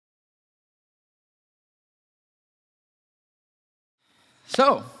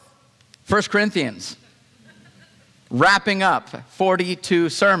So, 1 Corinthians, wrapping up 42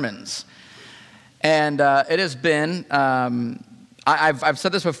 sermons. And it has been, I've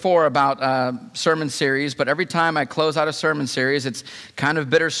said this before about sermon series, but every time I close out a sermon series, it's kind of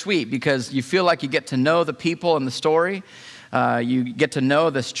bittersweet because you feel like you get to know the people and the story. You get to know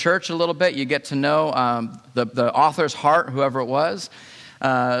this church a little bit. You get to know the author's heart, whoever it was.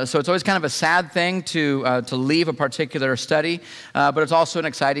 So it's always kind of a sad thing to leave a particular study, but it's also an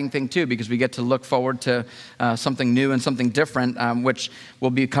exciting thing too because we get to look forward to something new and something different, which will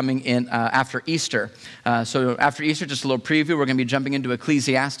be coming in after Easter. So after Easter, just a little preview, we're going to be jumping into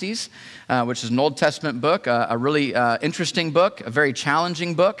Ecclesiastes, which is an Old Testament book, a really interesting book, a very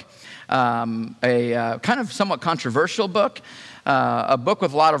challenging book, a kind of somewhat controversial book, a book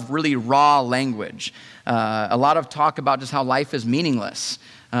with a lot of really raw language. A lot of talk about just how life is meaningless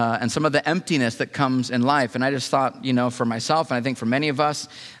and some of the emptiness that comes in life. And I just thought, for myself, and I think for many of us,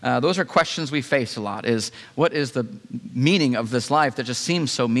 those are questions we face a lot, is what is the meaning of this life that just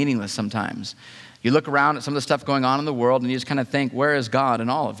seems so meaningless sometimes? You look around at some of the stuff going on in the world and you just kind of think, where is God in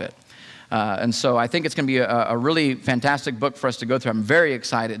all of it? And so I think it's going to be a really fantastic book for us to go through. I'm very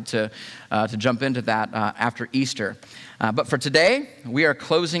excited to jump into that after Easter. But for today, we are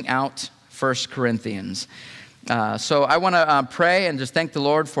closing out 1 Corinthians. So I want to pray and just thank the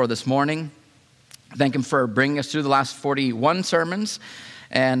Lord for this morning. Thank Him for bringing us through the last 41 sermons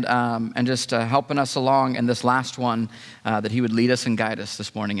and just helping us along in this last one, that He would lead us and guide us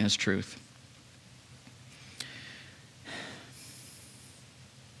this morning in His truth.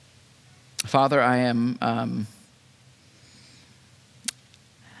 Father, I'm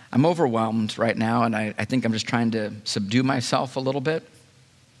overwhelmed right now, and I think I'm just trying to subdue myself a little bit.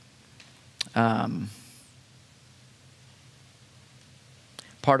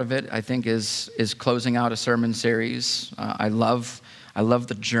 Part of it, I think, is closing out a sermon series. I love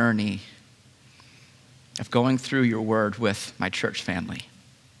the journey of going through your word with my church family.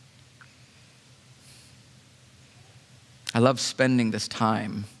 I love spending this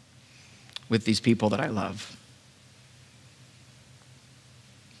time with these people that I love.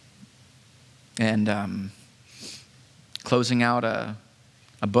 And closing out a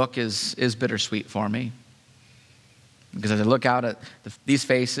book is bittersweet for me. Because as I look out at these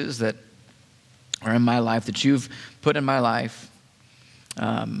faces that are in my life, that you've put in my life,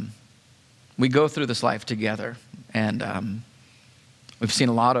 we go through this life together. And we've seen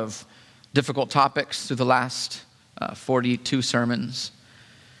a lot of difficult topics through the last 42 sermons.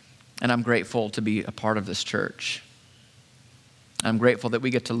 And I'm grateful to be a part of this church. I'm grateful that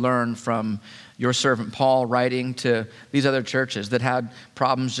we get to learn from your servant Paul writing to these other churches that had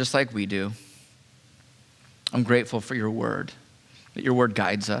problems just like we do. I'm grateful for your word, that your word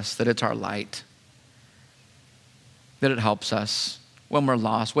guides us, that it's our light, that it helps us when we're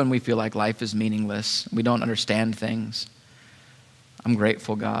lost, when we feel like life is meaningless, we don't understand things. I'm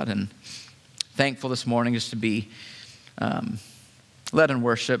grateful, God, and thankful this morning just to be led in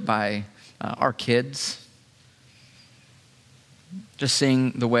worship by our kids. Just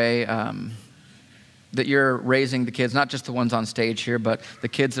seeing the way that you're raising the kids, not just the ones on stage here, but the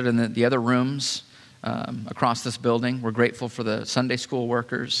kids that are in the other rooms across this building. We're grateful for the Sunday school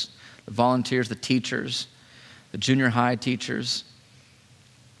workers, the volunteers, the teachers, the junior high teachers.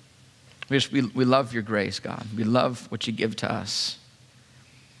 We love your grace, God. We love what you give to us.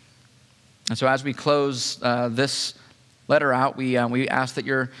 And so as we close this letter out, we ask that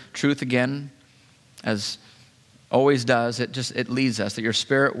your truth again, as always does, it leads us, that your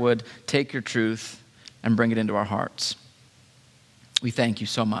Spirit would take your truth and bring it into our hearts. We thank you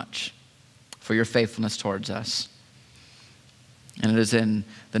so much for your faithfulness towards us. And it is in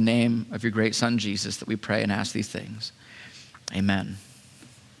the name of your great Son, Jesus, that we pray and ask these things. Amen.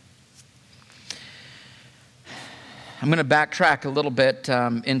 I'm going to backtrack a little bit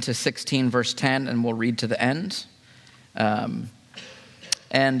into 16 verse 10, and we'll read to the end.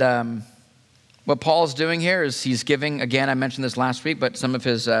 What Paul's doing here is he's giving, again, I mentioned this last week, but some of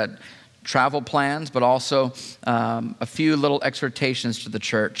his travel plans, but also a few little exhortations to the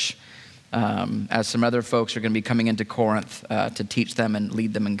church as some other folks are going to be coming into Corinth to teach them and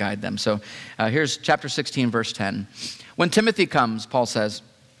lead them and guide them. So here's chapter 16, verse 10. When Timothy comes, Paul says,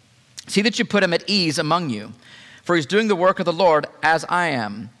 see that you put him at ease among you, for he's doing the work of the Lord as I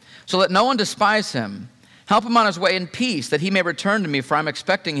am. So let no one despise him. Help him on his way in peace, that he may return to me, for I'm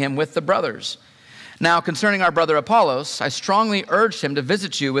expecting him with the brothers. Now, concerning our brother Apollos, I strongly urged him to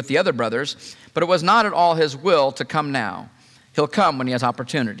visit you with the other brothers, but it was not at all his will to come now. He'll come when he has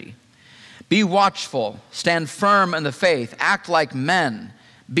opportunity. Be watchful, stand firm in the faith, act like men,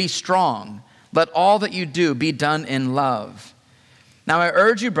 be strong. Let all that you do be done in love. Now I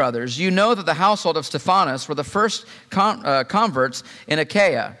urge you, brothers, you know that the household of Stephanas were the first converts in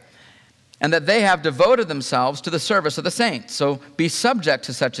Achaia, and that they have devoted themselves to the service of the saints. So be subject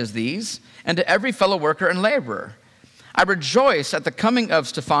to such as these, and to every fellow worker and laborer. I rejoice at the coming of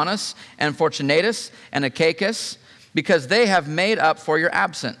Stephanas and Fortunatus and Achaicus, because they have made up for your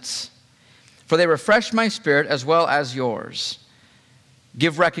absence. For they refresh my spirit as well as yours.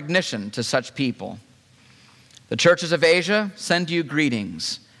 Give recognition to such people. The churches of Asia send you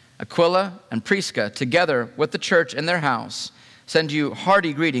greetings. Aquila and Prisca, together with the church in their house, send you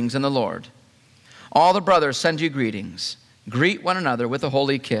hearty greetings in the Lord. All the brothers send you greetings. Greet one another with a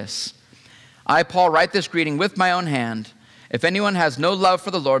holy kiss. I, Paul, write this greeting with my own hand. If anyone has no love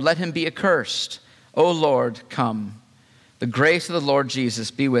for the Lord, let him be accursed. O Lord, come. The grace of the Lord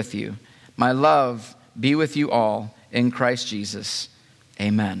Jesus be with you. My love be with you all in Christ Jesus.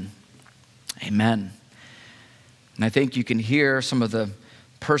 Amen. Amen. And I think you can hear some of the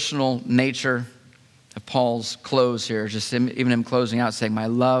personal nature of Paul's close here, just even him closing out saying, my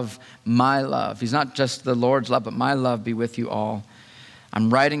love, my love. He's not just the Lord's love, but my love be with you all.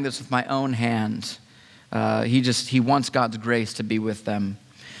 I'm writing this with my own hand. He wants God's grace to be with them.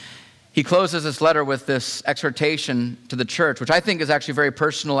 He closes this letter with this exhortation to the church, which I think is actually a very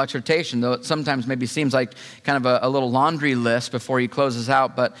personal exhortation, though it sometimes maybe seems like kind of a little laundry list before he closes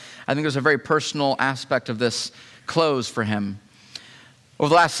out, but I think there's a very personal aspect of this close for him. Over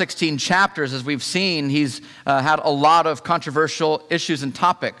the last 16 chapters, as we've seen, he's had a lot of controversial issues and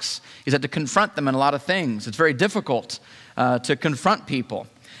topics. He's had to confront them in a lot of things. It's very difficult to confront people.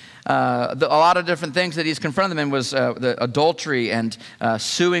 A lot of different things that he's confronted them in was the adultery and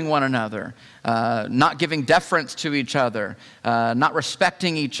suing one another, not giving deference to each other, not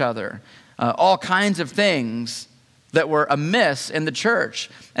respecting each other, all kinds of things that were amiss in the church.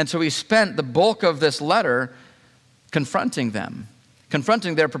 And so he spent the bulk of this letter confronting them,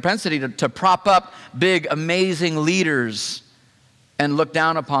 confronting their propensity to prop up big, amazing leaders and look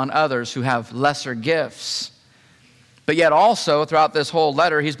down upon others who have lesser gifts. But yet also, throughout this whole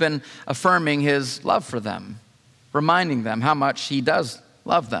letter, he's been affirming his love for them, reminding them how much he does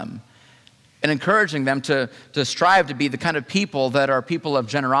love them, and encouraging them to strive to be the kind of people that are people of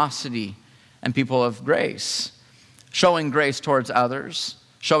generosity and people of grace, showing grace towards others,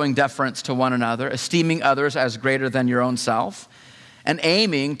 showing deference to one another, esteeming others as greater than your own self, and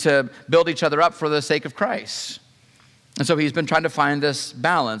aiming to build each other up for the sake of Christ. And so he's been trying to find this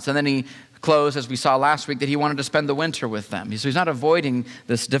balance. And then he closed, as we saw last week, that he wanted to spend the winter with them. So he's not avoiding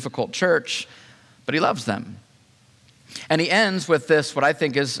this difficult church, but he loves them. And he ends with this, what I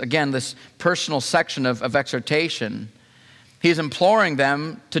think is, again, this personal section of exhortation. He's imploring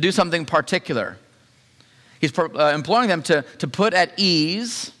them to do something particular. He's imploring them to put at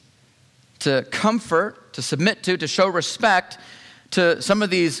ease, to comfort, to submit to show respect to some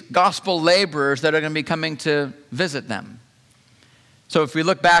of these gospel laborers that are going to be coming to visit them. So if we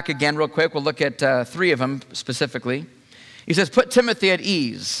look back again real quick, we'll look at 3 of them specifically. He says, put Timothy at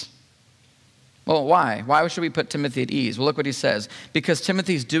ease. Well, why? Why should we put Timothy at ease? Well, look what he says. Because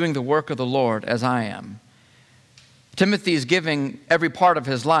Timothy's doing the work of the Lord as I am. Timothy's giving every part of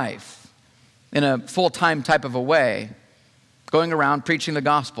his life in a full-time type of a way, going around preaching the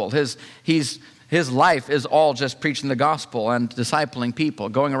gospel. His life is all just preaching the gospel and discipling people,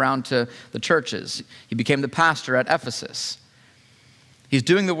 going around to the churches. He became the pastor at Ephesus. He's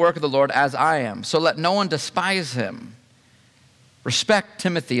doing the work of the Lord as I am. So let no one despise him. Respect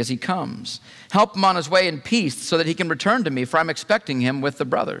Timothy as he comes. Help him on his way in peace so that he can return to me, for I'm expecting him with the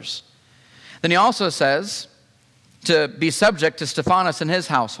brothers. Then he also says to be subject to Stephanas and his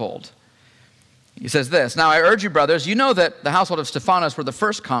household. He says this, now I urge you, brothers, you know that the household of Stephanas were the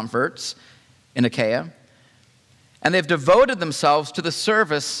first converts in Achaia, and they've devoted themselves to the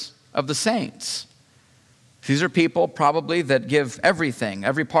service of the saints. These are people probably that give everything.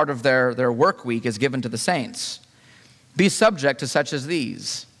 Every part of their work week is given to the saints. Be subject to such as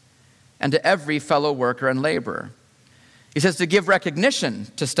these, and to every fellow worker and laborer. He says to give recognition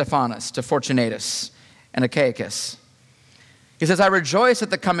to Stephanas, to Fortunatus, and Achaicus. He says, I rejoice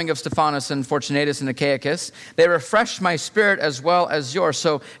at the coming of Stephanas and Fortunatus and Achaicus. They refresh my spirit as well as yours.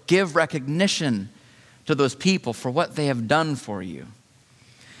 So give recognition to those people for what they have done for you.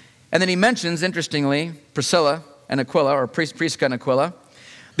 And then he mentions, interestingly, Priscilla and Aquila, or Prisca and Aquila.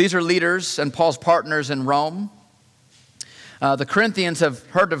 These are leaders and Paul's partners in Rome. The Corinthians have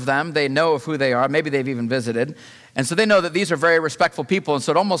heard of them. They know of who they are. Maybe they've even visited. And so they know that these are very respectful people. And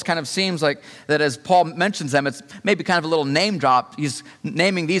so it almost kind of seems like that as Paul mentions them, it's maybe kind of a little name drop. He's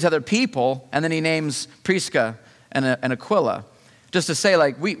naming these other people, and then he names Prisca and Aquila, just to say,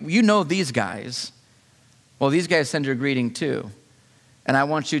 like, you know these guys. Well, these guys send your greeting too. And I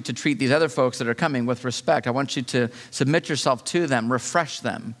want you to treat these other folks that are coming with respect. I want you to submit yourself to them, refresh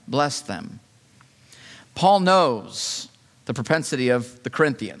them, bless them. Paul knows the propensity of the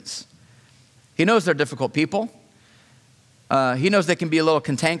Corinthians. He knows they're difficult people. He knows they can be a little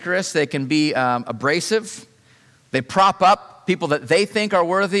cantankerous. They can be abrasive. They prop up people that they think are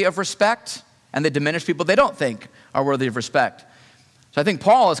worthy of respect, and they diminish people they don't think are worthy of respect. So I think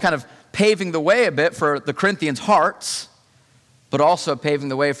Paul is kind of paving the way a bit for the Corinthians' hearts, but also paving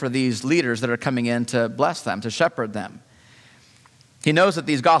the way for these leaders that are coming in to bless them, to shepherd them. He knows that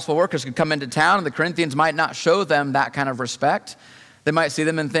these gospel workers could come into town, and the Corinthians might not show them that kind of respect. They might see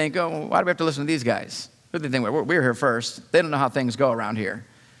them and think, oh, why do we have to listen to these guys? Who do they think we're here first? They don't know how things go around here.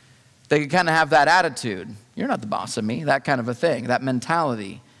 They could kind of have that attitude. You're not the boss of me, that kind of a thing, that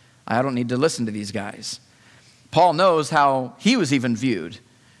mentality. I don't need to listen to these guys. Paul knows how he was even viewed.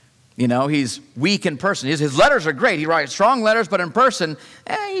 You know, he's weak in person. His letters are great. He writes strong letters, but in person,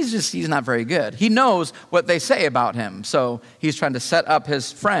 he's not very good. He knows what they say about him. So he's trying to set up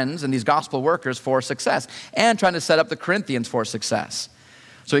his friends and these gospel workers for success, and trying to set up the Corinthians for success.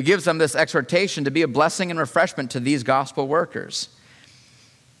 So he gives them this exhortation to be a blessing and refreshment to these gospel workers.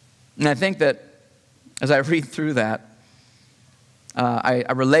 And I think that as I read through that,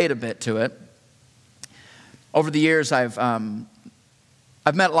 I relate a bit to it. Over the years, I've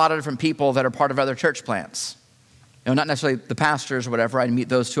met a lot of different people that are part of other church plants. You know, not necessarily the pastors or whatever. I meet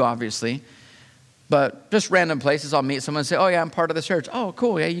those too, obviously. But just random places, I'll meet someone and say, oh, yeah, I'm part of this church. Oh,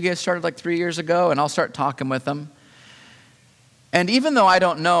 cool. Yeah, you guys started like 3 years ago. And I'll start talking with them. And even though I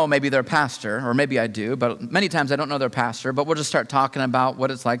don't know maybe their pastor, or maybe I do, but many times I don't know their pastor, but we'll just start talking about what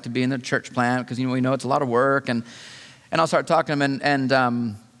it's like to be in the church plant, because, you know, we know it's a lot of work. And I'll start talking to them,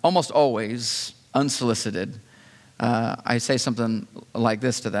 and almost always, unsolicited, I say something like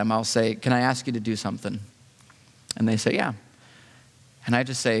this to them. I'll say, can I ask you to do something? And they say, yeah. And I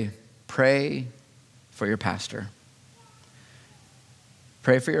just say, pray for your pastor.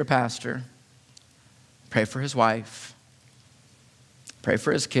 Pray for your pastor. Pray for his wife. Pray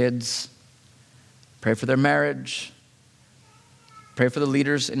for his kids. Pray for their marriage. Pray for the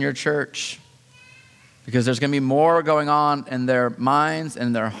leaders in your church. Because there's going to be more going on in their minds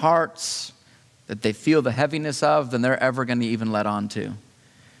and their hearts that they feel the heaviness of than they're ever going to even let on to.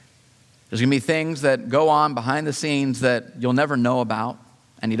 There's going to be things that go on behind the scenes that you'll never know about,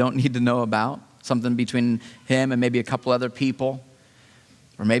 and you don't need to know about. Something between him and maybe a couple other people,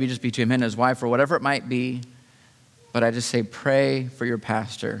 or maybe just between him and his wife, or whatever it might be. But I just say, pray for your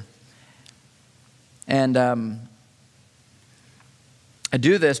pastor. And I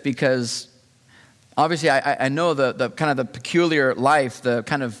do this because obviously I know the kind of the peculiar life, the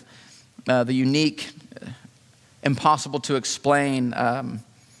kind of the unique, impossible to explain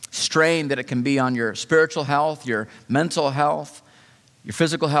strain that it can be on your spiritual health, your mental health, your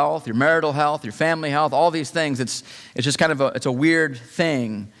physical health, your marital health, your family health, all these things. It's just kind of it's a weird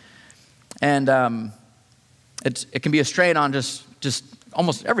thing. And it can be a strain on just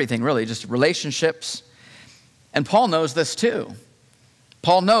almost everything, really, just relationships. And Paul knows this too.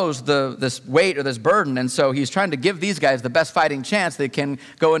 Paul knows this weight or this burden, and so he's trying to give these guys the best fighting chance they can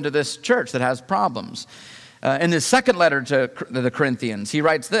go into this church that has problems. In his second letter to the Corinthians, he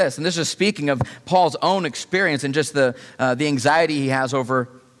writes this, and this is speaking of Paul's own experience and just the anxiety he has over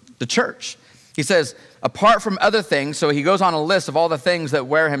the church. He says, apart from other things, so he goes on a list of all the things that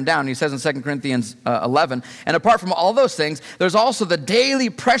wear him down. He says in 2 Corinthians 11, and apart from all those things, there's also the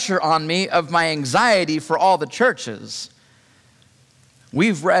daily pressure on me of my anxiety for all the churches.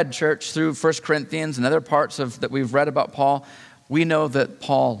 We've read, church, through 1 Corinthians and other parts that we've read about Paul. We know that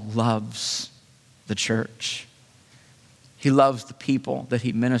Paul loves the church. He loves the people that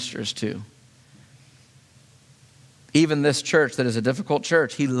he ministers to. Even this church that is a difficult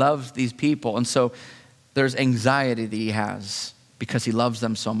church, he loves these people. And so there's anxiety that he has because he loves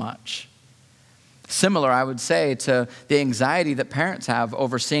them so much. Similar, I would say, to the anxiety that parents have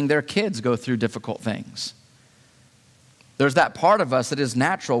over seeing their kids go through difficult things. There's that part of us that is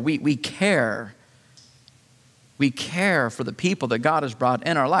natural. We care. We care for the people that God has brought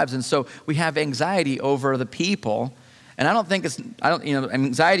in our lives. And so we have anxiety over the people. And I don't think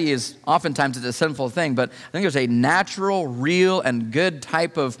anxiety is oftentimes it's a sinful thing, but I think there's a natural, real, and good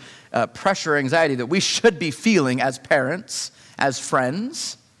type of pressure anxiety that we should be feeling as parents, as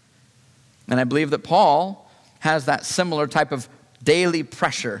friends. And I believe that Paul has that similar type of daily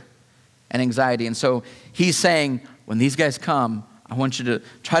pressure and anxiety. And so he's saying, when these guys come, I want you to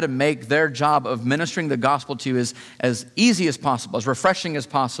try to make their job of ministering the gospel to you as easy as possible, as refreshing as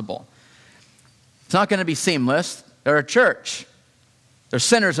possible. It's not going to be seamless. They're a church. There's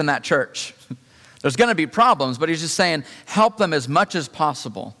sinners in that church. There's going to be problems, but he's just saying help them as much as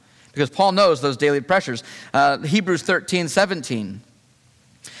possible because Paul knows those daily pressures. Hebrews 13:17.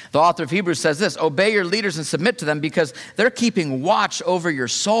 The author of Hebrews says this, obey your leaders and submit to them because they're keeping watch over your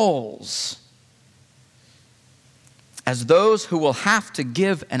souls as those who will have to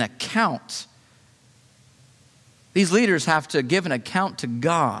give an account. These leaders have to give an account to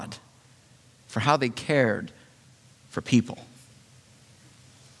God for how they cared for people.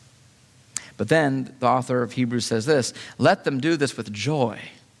 But then the author of Hebrews says this, let them do this with joy,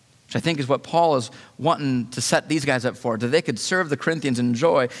 which I think is what Paul is wanting to set these guys up for, that they could serve the Corinthians in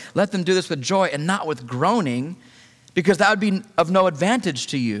joy. Let them do this with joy and not with groaning, because that would be of no advantage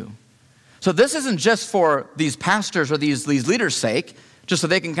to you. So this isn't just for these pastors or these leaders' sake, just so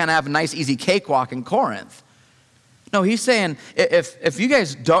they can kind of have a nice, easy cakewalk in Corinth. No, he's saying if you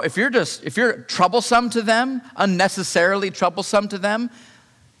guys don't, if you're troublesome to them, unnecessarily troublesome to them,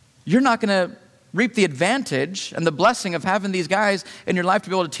 you're not going to reap the advantage and the blessing of having these guys in your life to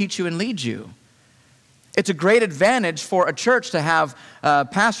be able to teach you and lead you. It's a great advantage for a church to have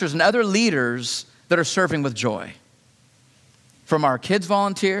pastors and other leaders that are serving with joy. From our kids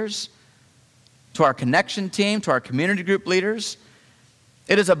volunteers, to our connection team, to our community group leaders.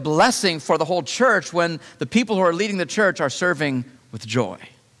 It is a blessing for the whole church when the people who are leading the church are serving with joy.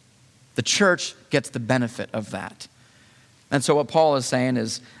 The church gets the benefit of that. And so what Paul is saying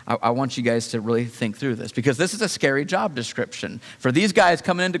is, I want you guys to really think through this, because this is a scary job description for these guys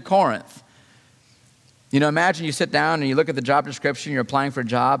coming into Corinth. You know, imagine you sit down and you look at the job description, you're applying for a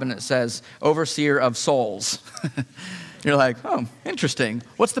job, and it says, overseer of souls. You're like, oh, interesting.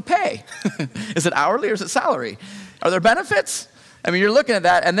 What's the pay? Is it hourly or is it salary? Are there benefits? I mean, you're looking at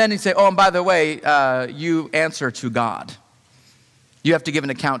that, and then you say, oh, and by the way, you answer to God. You have to give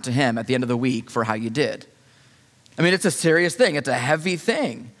an account to him at the end of the week for how you did. I mean, it's a serious thing. It's a heavy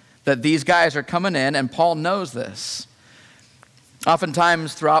thing that these guys are coming in, and Paul knows this.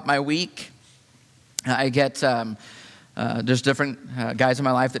 Oftentimes throughout my week, I get, there's different guys in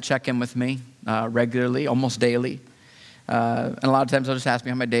my life that check in with me regularly, almost daily. And a lot of times they'll just ask me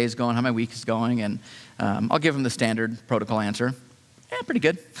how my day is going, how my week is going, and I'll give them the standard protocol answer. Yeah, pretty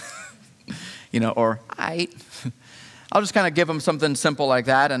good. Or aight. I'll just kind of give them something simple like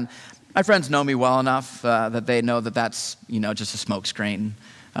that, and my friends know me well enough that they know that that's, just a smokescreen.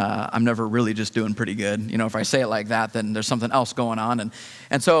 I'm never really just doing pretty good. If I say it like that, then there's something else going on.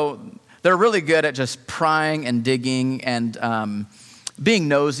 And so they're really good at just prying and digging and being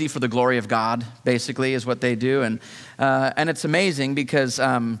nosy for the glory of God, basically, is what they do. And it's amazing because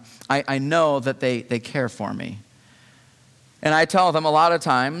I know that they care for me. And I tell them a lot of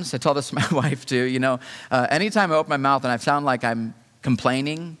times, I tell this to my wife too, anytime I open my mouth and I sound like I'm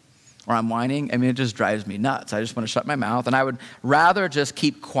complaining or I'm whining, I mean, it just drives me nuts. I just want to shut my mouth, and I would rather just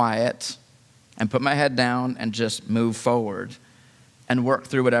keep quiet and put my head down and just move forward and work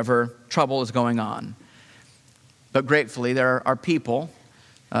through whatever trouble is going on. But gratefully, there are people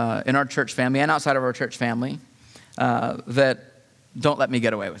in our church family and outside of our church family that don't let me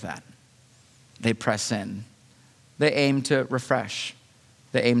get away with that. They press in. They aim to refresh.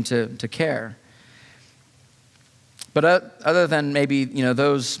 They aim to care. But other than maybe,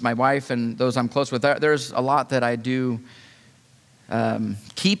 those, my wife and those I'm close with, there's a lot that I do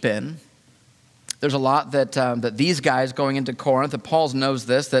keep in. There's a lot that these guys going into Corinth, that Paul knows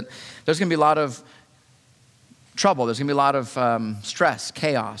this, that there's going to be a lot of trouble. There's going to be a lot of stress,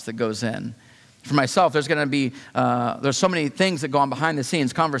 chaos that goes in. For myself, there's going to be, there's so many things that go on behind the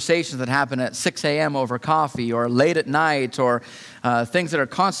scenes, conversations that happen at 6 a.m. over coffee or late at night, or things that are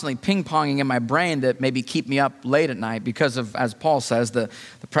constantly ping-ponging in my brain that maybe keep me up late at night because of, as Paul says, the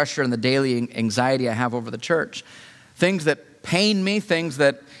pressure and the daily anxiety I have over the church. Things that pain me, things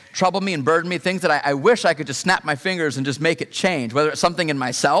that trouble me and burden me, things that I wish I could just snap my fingers and just make it change, whether it's something in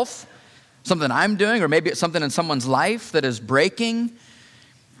myself, something I'm doing, or maybe it's something in someone's life that is breaking.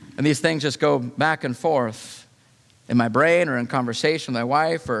 And these things just go back and forth in my brain or in conversation with my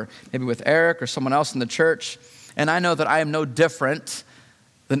wife or maybe with Eric or someone else in the church. And I know that I am no different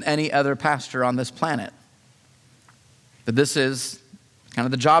than any other pastor on this planet. That this is kind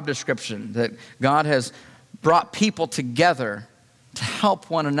of the job description, that God has brought people together to help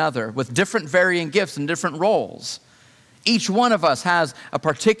one another with different varying gifts and different roles. Each one of us has a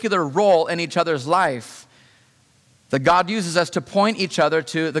particular role in each other's life that God uses us to point each other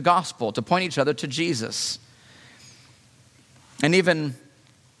to the gospel, to point each other to Jesus. And even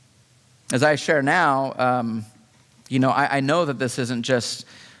as I share now, I know that this isn't just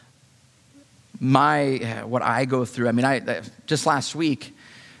what I go through. I mean, just last week,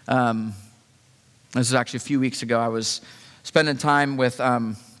 this is actually a few weeks ago, I was spending time with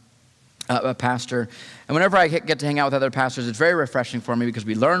a pastor. And whenever I get to hang out with other pastors, it's very refreshing for me because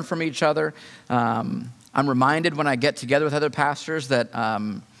we learn from each other. I'm reminded when I get together with other pastors that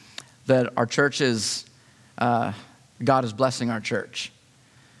our church is, God is blessing our church.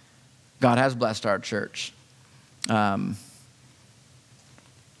 God has blessed our church. God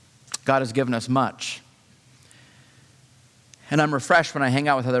has given us much. And I'm refreshed when I hang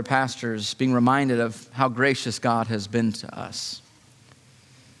out with other pastors, being reminded of how gracious God has been to us.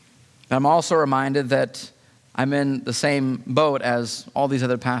 And I'm also reminded that I'm in the same boat as all these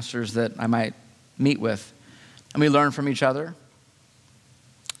other pastors that I might meet with. And we learn from each other.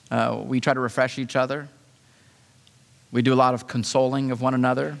 We try to refresh each other. We do a lot of consoling of one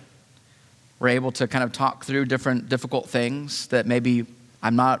another. We're able to kind of talk through different difficult things that maybe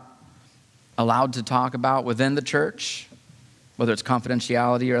I'm not allowed to talk about within the church, whether it's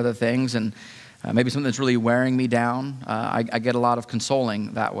confidentiality or other things, and maybe something that's really wearing me down. I get a lot of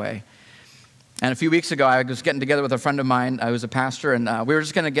consoling that way. And a few weeks ago, I was getting together with a friend of mine who's a pastor, and we were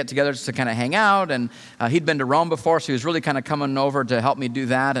just going to get together just to kind of hang out, and he'd been to Rome before, so he was really kind of coming over to help me do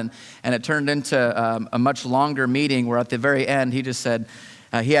that, and it turned into a much longer meeting where at the very end, he just said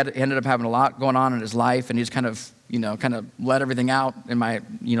he ended up having a lot going on in his life, and he just kind of let everything out in my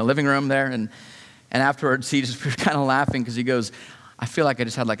living room there, and afterwards, we were kind of laughing because he goes, I feel like I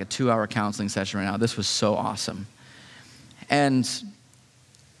just had like a 2-hour counseling session right now. This was so awesome. And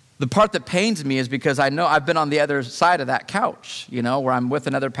the part that pains me is because I know I've been on the other side of that couch, where I'm with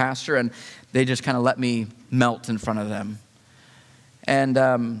another pastor and they just kind of let me melt in front of them. And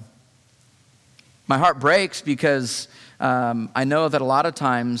my heart breaks because I know that a lot of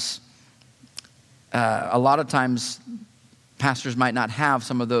times pastors might not have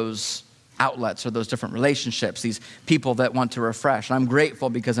some of those outlets or those different relationships, these people that want to refresh. And I'm grateful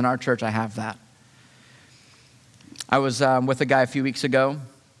because in our church I have that. I was with a guy a few weeks ago.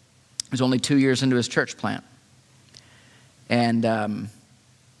 He was only 2 years into his church plant. And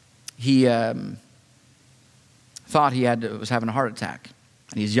he thought he was having a heart attack.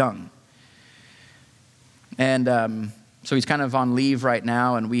 And he's young. And so he's kind of on leave right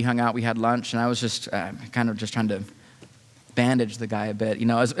now, and we hung out, we had lunch, and I was just kind of just trying to bandage the guy a bit,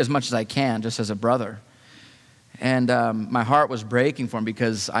 as much as I can, just as a brother. And my heart was breaking for him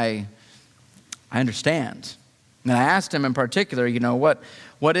because I understand. And I asked him in particular,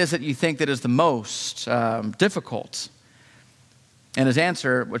 what is it you think that is the most difficult? And his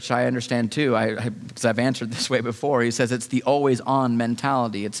answer, which I understand too, because I've answered this way before, he says it's the always-on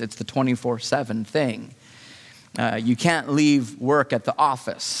mentality. It's the 24/7 thing. You can't leave work at the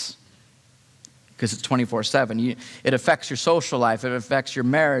office because it's 24/7. It affects your social life. It affects your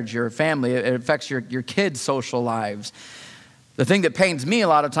marriage, your family. It affects your kids' social lives. The thing that pains me a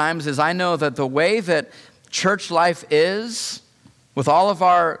lot of times is I know that the way that church life is, with all of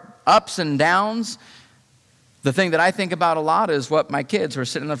our ups and downs, the thing that I think about a lot is what my kids who are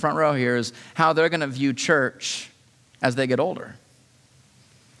sitting in the front row here is how they're going to view church as they get older.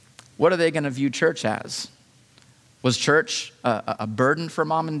 What are they going to view church as? Was church a burden for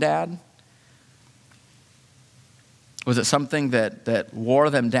mom and dad? Was it something that wore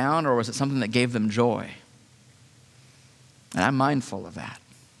them down, or was it something that gave them joy? And I'm mindful of that.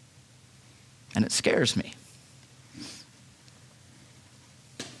 And it scares me.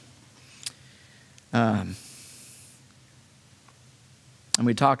 And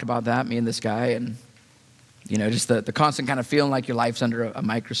we talked about that, me and this guy, and, just the constant kind of feeling like your life's under a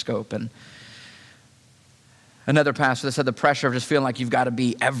microscope. And another pastor that said the pressure of just feeling like you've got to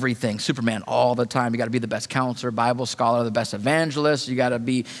be everything, Superman all the time. You got to be the best counselor, Bible scholar, the best evangelist. You got to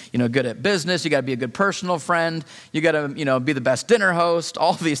be, good at business. You got to be a good personal friend. You got to, be the best dinner host,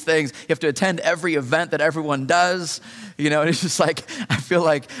 all these things. You have to attend every event that everyone does. And it's just like, I feel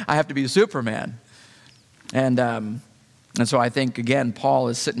like I have to be Superman. And so I think, again, Paul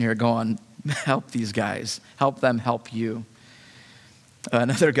is sitting here going, help these guys. Help them help you.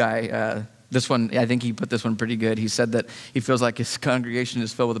 Another guy, this one, I think he put this one pretty good. He said that he feels like his congregation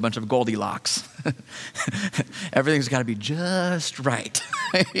is filled with a bunch of Goldilocks. Everything's got to be just right.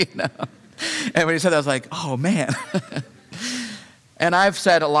 And when he said that, I was like, oh, man. And I've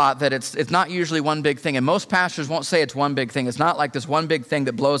said a lot that it's not usually one big thing. And most pastors won't say it's one big thing. It's not like this one big thing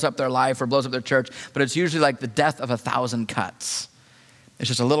that blows up their life or blows up their church, but it's usually like the death of 1,000 cuts. It's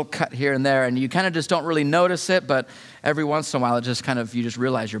just a little cut here and there, and you kind of just don't really notice it, but every once in a while, it just you just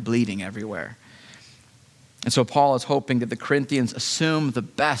realize you're bleeding everywhere. And so Paul is hoping that the Corinthians assume the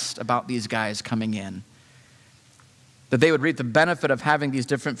best about these guys coming in, that they would reap the benefit of having these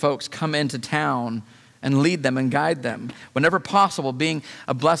different folks come into town and lead them and guide them, whenever possible, being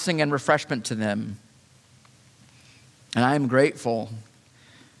a blessing and refreshment to them. And I am grateful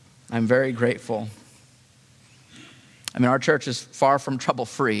I'm very grateful. I mean, our church is far from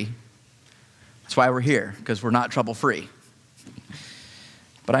trouble-free. That's why we're here, because we're not trouble-free.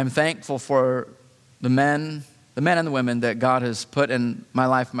 But I'm thankful for the men and the women that God has put in my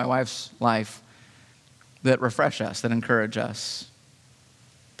life and my wife's life that refresh us, that encourage us,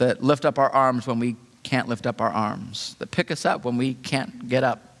 that lift up our arms when we can't lift up our arms, that pick us up when we can't get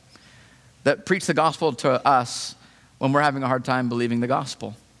up, that preach the gospel to us when we're having a hard time believing the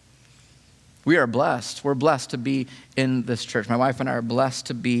gospel. We are blessed. We're blessed to be in this church. My wife and I are blessed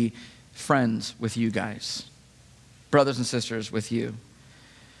to be friends with you guys, brothers and sisters with you.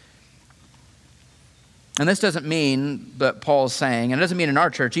 And this doesn't mean that Paul's saying, and it doesn't mean in our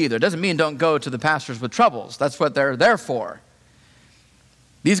church either, it doesn't mean don't go to the pastors with troubles. That's what they're there for.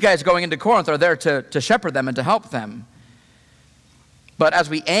 These guys going into Corinth are there to shepherd them and to help them. But as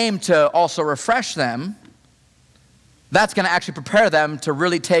we aim to also refresh them, that's going to actually prepare them to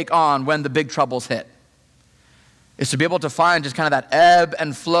really take on when the big troubles hit. Is to be able to find just kind of that ebb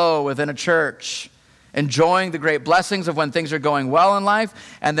and flow within a church, enjoying the great blessings of when things are going well in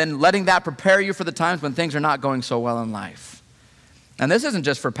life, and then letting that prepare you for the times when things are not going so well in life. And this isn't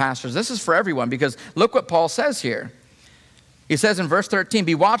just for pastors, this is for everyone, because look what Paul says here. He says in verse 13,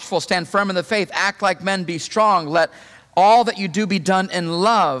 be watchful, stand firm in the faith, act like men, be strong, let all that you do be done in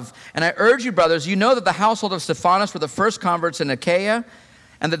love. And I urge you, brothers, you know that the household of Stephanas were the first converts in Achaia,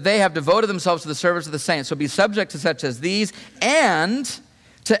 and that they have devoted themselves to the service of the saints. So be subject to such as these, and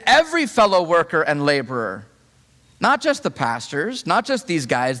to every fellow worker and laborer. Not just the pastors, not just these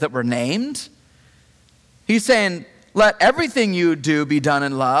guys that were named. He's saying, let everything you do be done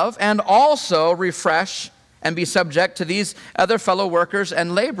in love, and also refresh and be subject to these other fellow workers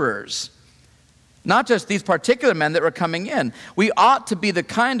and laborers. Not just these particular men that were coming in. We ought to be the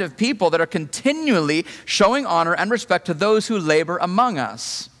kind of people that are continually showing honor and respect to those who labor among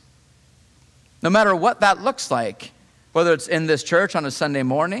us. No matter what that looks like, whether it's in this church on a Sunday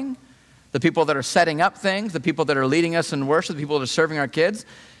morning, the people that are setting up things, the people that are leading us in worship, the people that are serving our kids,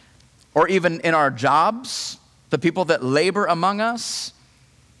 or even in our jobs, the people that labor among us.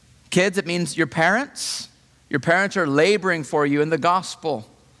 Kids, it means your parents. Your parents are laboring for you in the gospel.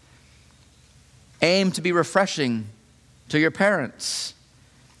 Aim to be refreshing to your parents.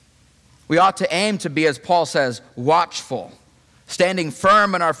 We ought to aim to be, as Paul says, watchful, standing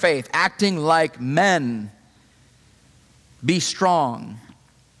firm in our faith, acting like men. Be strong.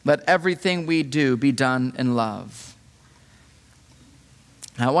 Let everything we do be done in love.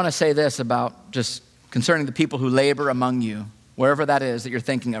 Now, I want to say this about just concerning the people who labor among you, wherever that is that you're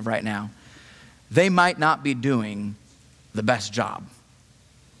thinking of right now. They might not be doing the best job.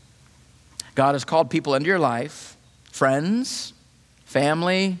 God has called people into your life, friends,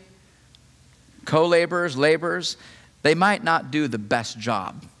 family, co-laborers, laborers. They might not do the best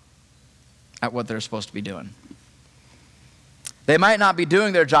job at what they're supposed to be doing. They might not be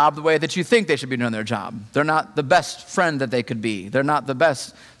doing their job the way that you think they should be doing their job. They're not the best friend that they could be. They're not the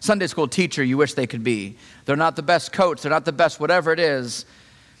best Sunday school teacher you wish they could be. They're not the best coach. They're not the best whatever it is.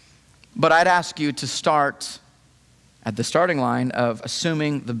 But I'd ask you to start at the starting line of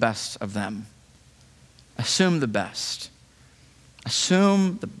assuming the best of them. Assume the best.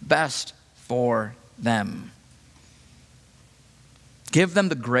 Assume the best for them. Give them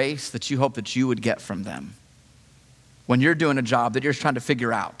the grace that you hope that you would get from them. When you're doing a job that you're trying to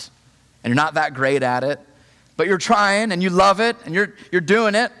figure out, and you're not that great at it, but you're trying and you love it and you're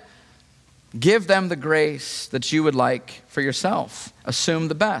doing it, give them the grace that you would like for yourself. Assume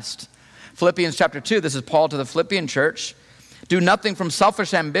the best. Philippians chapter 2, this is Paul to the Philippian church. Do nothing from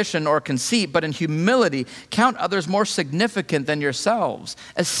selfish ambition or conceit, but in humility count others more significant than yourselves.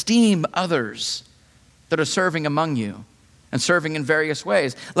 Esteem others that are serving among you and serving in various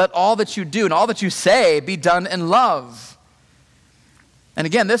ways. Let all that you do and all that you say be done in love. And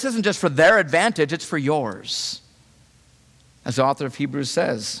again, this isn't just for their advantage, it's for yours. As the author of Hebrews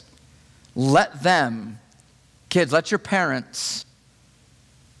says, let them, kids, let your parents,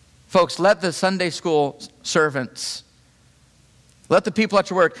 folks, let the Sunday school servants, let the people at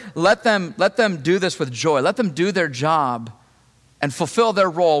your work, let them do this with joy. Let them do their job and fulfill their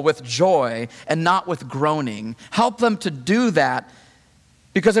role with joy and not with groaning. Help them to do that,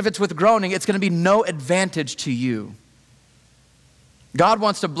 because if it's with groaning, it's going to be no advantage to you. God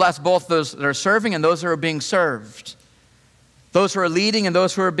wants to bless both those that are serving and those who are being served. Those who are leading and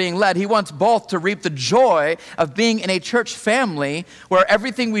those who are being led. He wants both to reap the joy of being in a church family where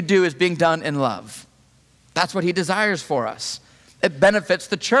everything we do is being done in love. That's what he desires for us. It benefits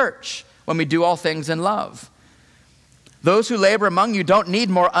the church when we do all things in love. Those who labor among you don't need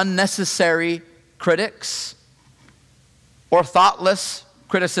more unnecessary critics or thoughtless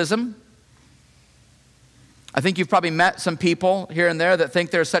criticism. I think you've probably met some people here and there that think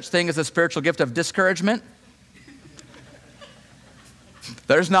there's such thing as a spiritual gift of discouragement.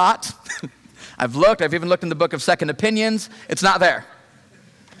 There's not. I've even looked in the book of Second Opinions. It's not there.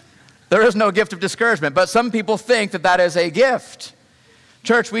 There is no gift of discouragement, but some people think that that is a gift.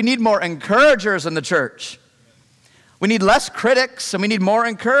 Church, we need more encouragers in the church. We need less critics, and we need more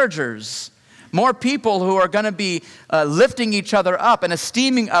encouragers. More people who are going to be lifting each other up and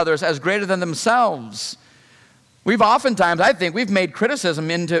esteeming others as greater than themselves. We've oftentimes, I think, we've made criticism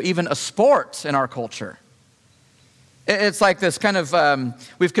into even a sport in our culture. It's like this kind of,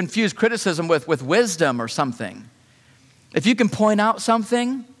 we've confused criticism with wisdom or something. If you can point out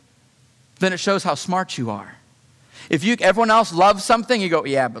something, then it shows how smart you are. If everyone else loves something, you go,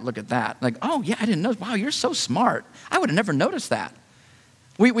 yeah, but look at that. Like, oh, yeah, I didn't know. Wow, you're so smart. I would have never noticed that.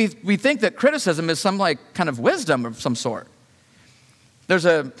 We think that criticism is some like kind of wisdom of some sort. There's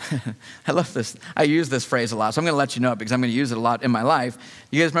I love this. I use this phrase a lot, so I'm going to let you know it because I'm going to use it a lot in my life.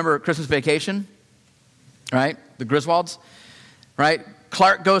 You guys remember Christmas Vacation? Right? The Griswolds? Right?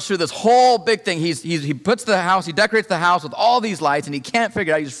 Clark goes through this whole big thing. He puts the house, he decorates the house with all these lights, and he can't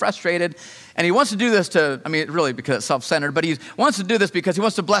figure it out. He's frustrated. And he wants to do this really because it's self-centered, but he wants to do this because he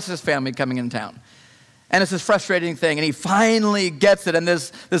wants to bless his family coming in town. And it's this frustrating thing, and he finally gets it, and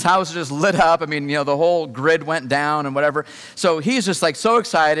this house is just lit up. The whole grid went down and whatever. So he's just like so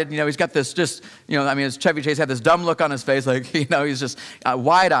excited. He's got this as Chevy Chase had this dumb look on his face, like, he's just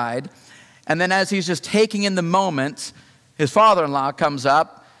wide-eyed. And then as he's just taking in the moment, his father-in-law comes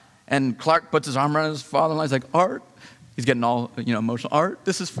up, and Clark puts his arm around his father-in-law. He's like, Art. He's getting all emotional. Art,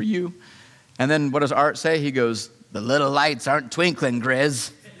 this is for you. And then what does Art say? He goes, the little lights aren't twinkling,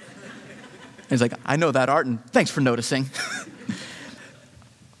 Grizz. He's like, I know that, Art, and thanks for noticing.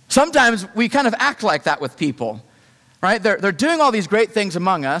 Sometimes we kind of act like that with people, right? They're doing all these great things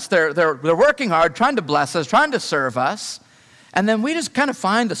among us. They're working hard, trying to bless us, trying to serve us. And then we just kind of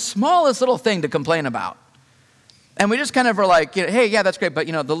find the smallest little thing to complain about. And we just kind of are like, hey, yeah, that's great, but,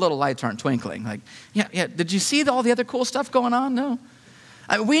 the little lights aren't twinkling. Like, yeah, did you see all the other cool stuff going on? No.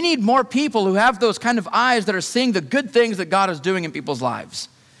 We need more people who have those kind of eyes that are seeing the good things that God is doing in people's lives.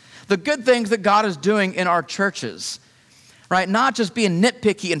 The good things that God is doing in our churches, right? Not just being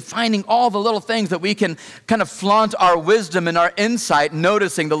nitpicky and finding all the little things that we can kind of flaunt our wisdom and our insight,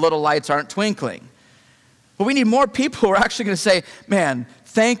 noticing the little lights aren't twinkling. But we need more people who are actually going to say, man,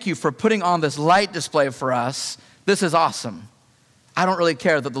 thank you for putting on this light display for us. This is awesome. I don't really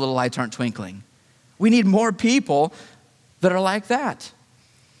care that the little lights aren't twinkling. We need more people that are like that.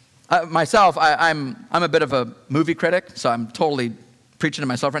 Myself, I'm a bit of a movie critic, so I'm totally preaching to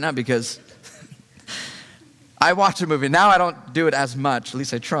myself right now because I watch a movie. Now I don't do it as much. At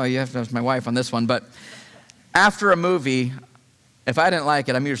least I try. You have to ask my wife on this one. But after a movie, if I didn't like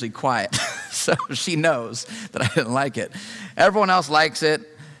it, I'm usually quiet. So she knows that I didn't like it. Everyone else likes it.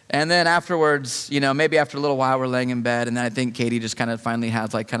 And then afterwards, maybe after a little while, we're laying in bed, and then I think Katie just kind of finally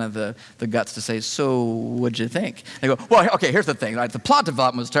has like kind of the guts to say, so what'd you think? They go, well, okay, here's the thing. Right? The plot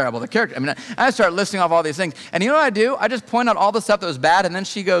development was terrible. The character, I start listing off all these things. And you know what I do? I just point out all the stuff that was bad, and then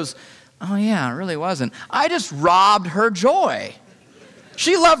she goes, oh yeah, it really wasn't. I just robbed her joy.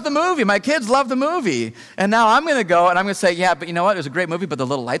 She loved the movie. My kids loved the movie. And now I'm going to go, and I'm going to say, yeah, but you know what? It was a great movie, but the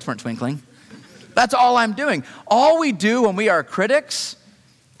little lights weren't twinkling. That's all I'm doing. All we do when we are critics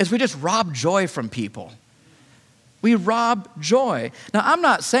is we just rob joy from people. We rob joy. Now, I'm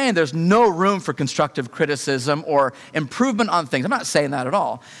not saying there's no room for constructive criticism or improvement on things. I'm not saying that at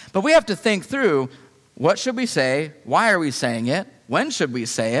all. But we have to think through, what should we say? Why are we saying it? When should we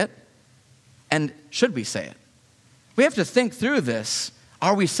say it? And should we say it? We have to think through this.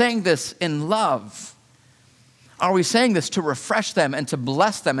 Are we saying this in love? Are we saying this to refresh them and to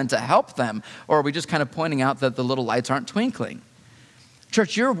bless them and to help them? Or are we just kind of pointing out that the little lights aren't twinkling?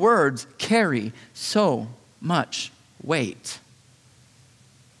 Church, your words carry so much weight.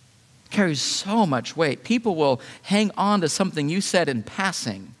 Carries so much weight. People will hang on to something you said in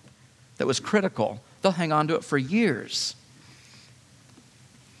passing that was critical. They'll hang on to it for years.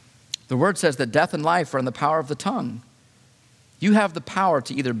 The word says that death and life are in the power of the tongue. You have the power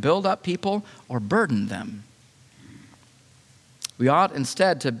to either build up people or burden them. We ought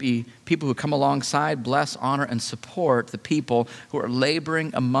instead to be people who come alongside, bless, honor, and support the people who are laboring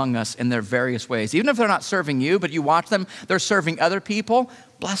among us in their various ways. Even if they're not serving you, but you watch them, they're serving other people,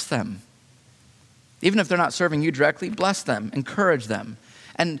 bless them. Even if they're not serving you directly, bless them, encourage them.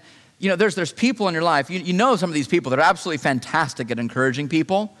 And there's people in your life, you know some of these people that are absolutely fantastic at encouraging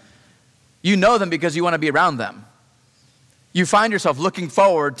people. You know them because you want to be around them. You find yourself looking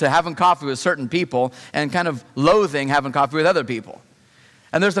forward to having coffee with certain people and kind of loathing having coffee with other people.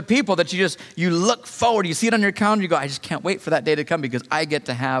 And there's the people that you look forward, you see it on your calendar, you go, I just can't wait for that day to come because I get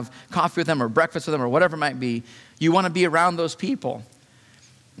to have coffee with them or breakfast with them or whatever it might be. You want to be around those people.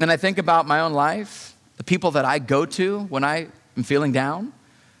 And I think about my own life, the people that I go to when I am feeling down.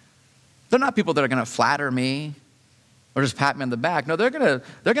 They're not people that are going to flatter me or just pat me on the back. No, they're going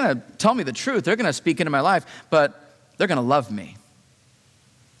to tell me the truth. They're going to speak into my life, but they're going to love me.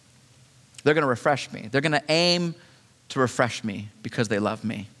 They're going to refresh me. They're going to aim to refresh me because they love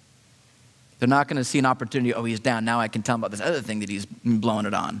me. They're not going to see an opportunity, oh, he's down, now I can tell him about this other thing that he's blowing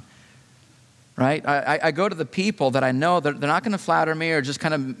it on. Right? I go to the people that I know that they're not going to flatter me or just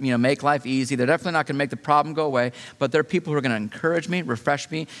kind of make life easy. They're definitely not going to make the problem go away, but they're people who are going to encourage me, refresh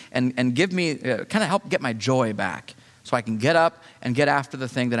me, and give me, kind of help get my joy back so I can get up and get after the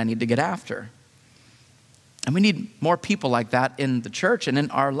thing that I need to get after. And we need more people like that in the church and in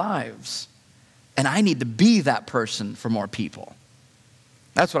our lives. And I need to be that person for more people.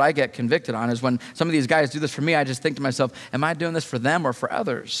 That's what I get convicted on, is when some of these guys do this for me, I just think to myself, am I doing this for them or for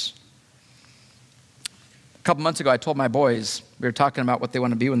others? A couple months ago, I told my boys, we were talking about what they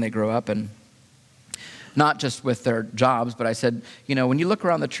want to be when they grow up, and not just with their jobs, but I said, when you look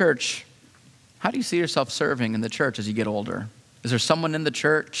around the church, how do you see yourself serving in the church as you get older? Is there someone in the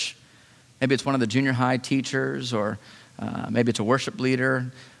church? Maybe it's one of the junior high teachers, or maybe it's a worship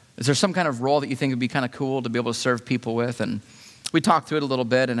leader. Is there some kind of role that you think would be kind of cool to be able to serve people with? And we talked through it a little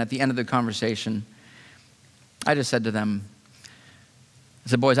bit, and at the end of the conversation, I just said to them, I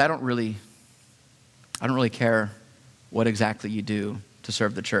said, boys, I don't really care what exactly you do to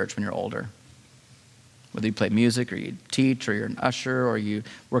serve the church when you're older. Whether you play music or you teach or you're an usher or you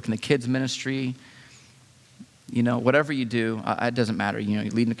work in the kids ministry, whatever you do, it doesn't matter. You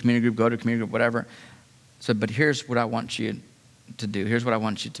lead in a community group, go to a community group, whatever. So, but here's what I want you to do. Here's what I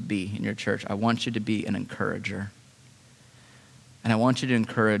want you to be in your church. I want you to be an encourager. And I want you to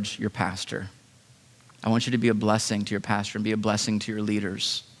encourage your pastor. I want you to be a blessing to your pastor and be a blessing to your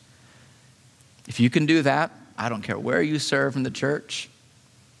leaders. If you can do that, I don't care where you serve in the church.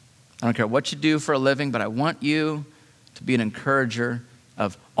 I don't care what you do for a living, but I want you to be an encourager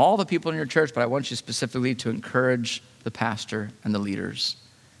of all the people in your church, but I want you specifically to encourage the pastor and the leaders.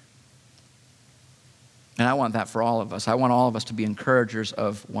 And I want that for all of us. I want all of us to be encouragers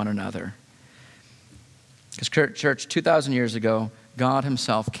of one another. Because church, 2,000 years ago, God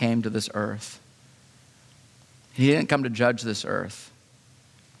himself came to this earth. He didn't come to judge this earth.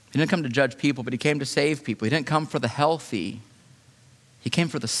 He didn't come to judge people, but he came to save people. He didn't come for the healthy. He came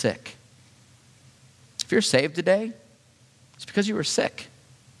for the sick. If you're saved today, it's because you were sick,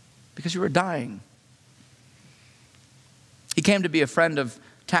 because you were dying. He came to be a friend of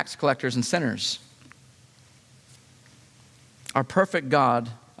tax collectors and sinners. Our perfect God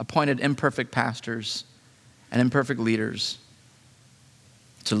appointed imperfect pastors and imperfect leaders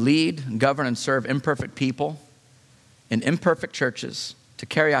to lead, govern, and serve imperfect people in imperfect churches, to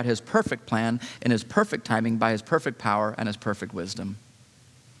carry out his perfect plan in his perfect timing by his perfect power and his perfect wisdom.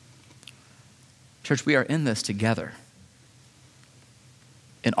 Church, we are in this together.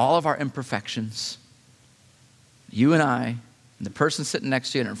 In all of our imperfections, you and I, and the person sitting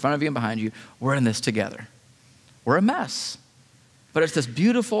next to you and in front of you and behind you, we're in this together. We're a mess. But it's this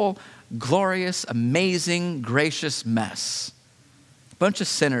beautiful, glorious, amazing, gracious mess. A bunch of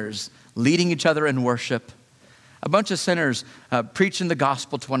sinners leading each other in worship. A bunch of sinners preaching the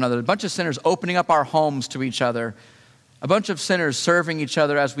gospel to one another. A bunch of sinners opening up our homes to each other. A bunch of sinners serving each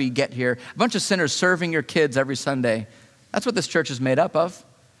other as we get here. A bunch of sinners serving your kids every Sunday. That's what this church is made up of.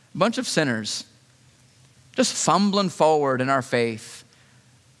 A bunch of sinners just fumbling forward in our faith.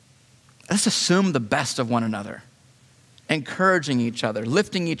 Let's assume the best of one another. Encouraging each other,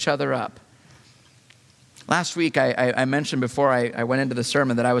 lifting each other up. Last week, I mentioned before I went into the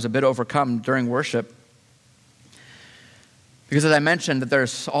sermon that I was a bit overcome during worship. Because as I mentioned, that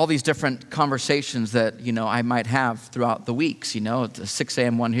there's all these different conversations that, I might have throughout the weeks, it's a 6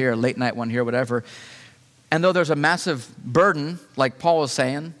 a.m. one here, a late night one here, whatever. And though there's a massive burden, like Paul was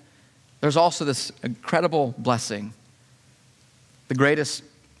saying, there's also this incredible blessing, the greatest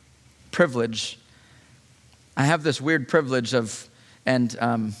privilege. I have this weird privilege of, and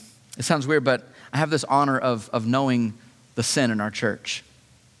it sounds weird, but I have this honor of knowing the sin in our church.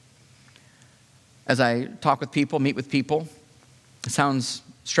 As I talk with people, meet with people, it sounds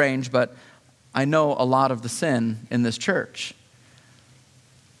strange, but I know a lot of the sin in this church.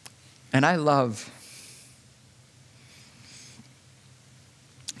 And I love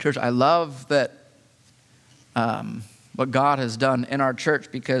that what God has done in our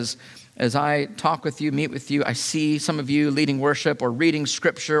church, because as I talk with you, meet with you, I see some of you leading worship or reading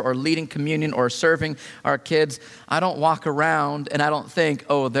scripture or leading communion or serving our kids. I don't walk around and I don't think,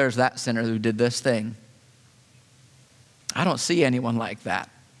 oh, there's that sinner who did this thing. I don't see anyone like that.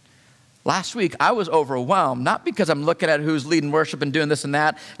 Last week, I was overwhelmed, not because I'm looking at who's leading worship and doing this and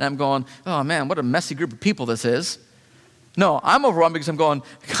that, and I'm going, oh man, what a messy group of people this is. No, I'm overwhelmed because I'm going,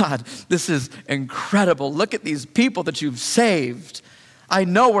 God, this is incredible. Look at these people that you've saved. I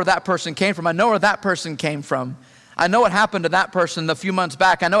know where that person came from. I know where that person came from. I know what happened to that person a few months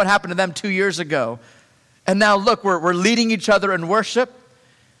back. I know what happened to them 2 years ago. And now look, we're leading each other in worship.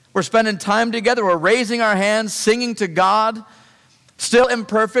 We're spending time together. We're raising our hands, singing to God. Still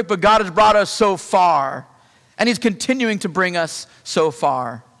imperfect, but God has brought us so far. And he's continuing to bring us so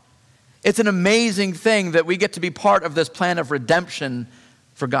far. It's an amazing thing that we get to be part of this plan of redemption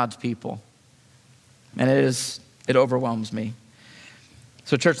for God's people. And it overwhelms me.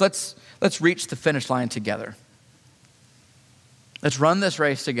 So church, let's reach the finish line together. Let's run this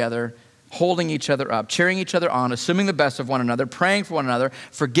race together, holding each other up, cheering each other on, assuming the best of one another, praying for one another,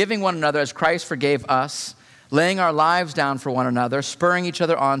 forgiving one another as Christ forgave us, laying our lives down for one another, spurring each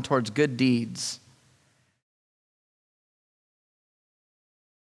other on towards good deeds.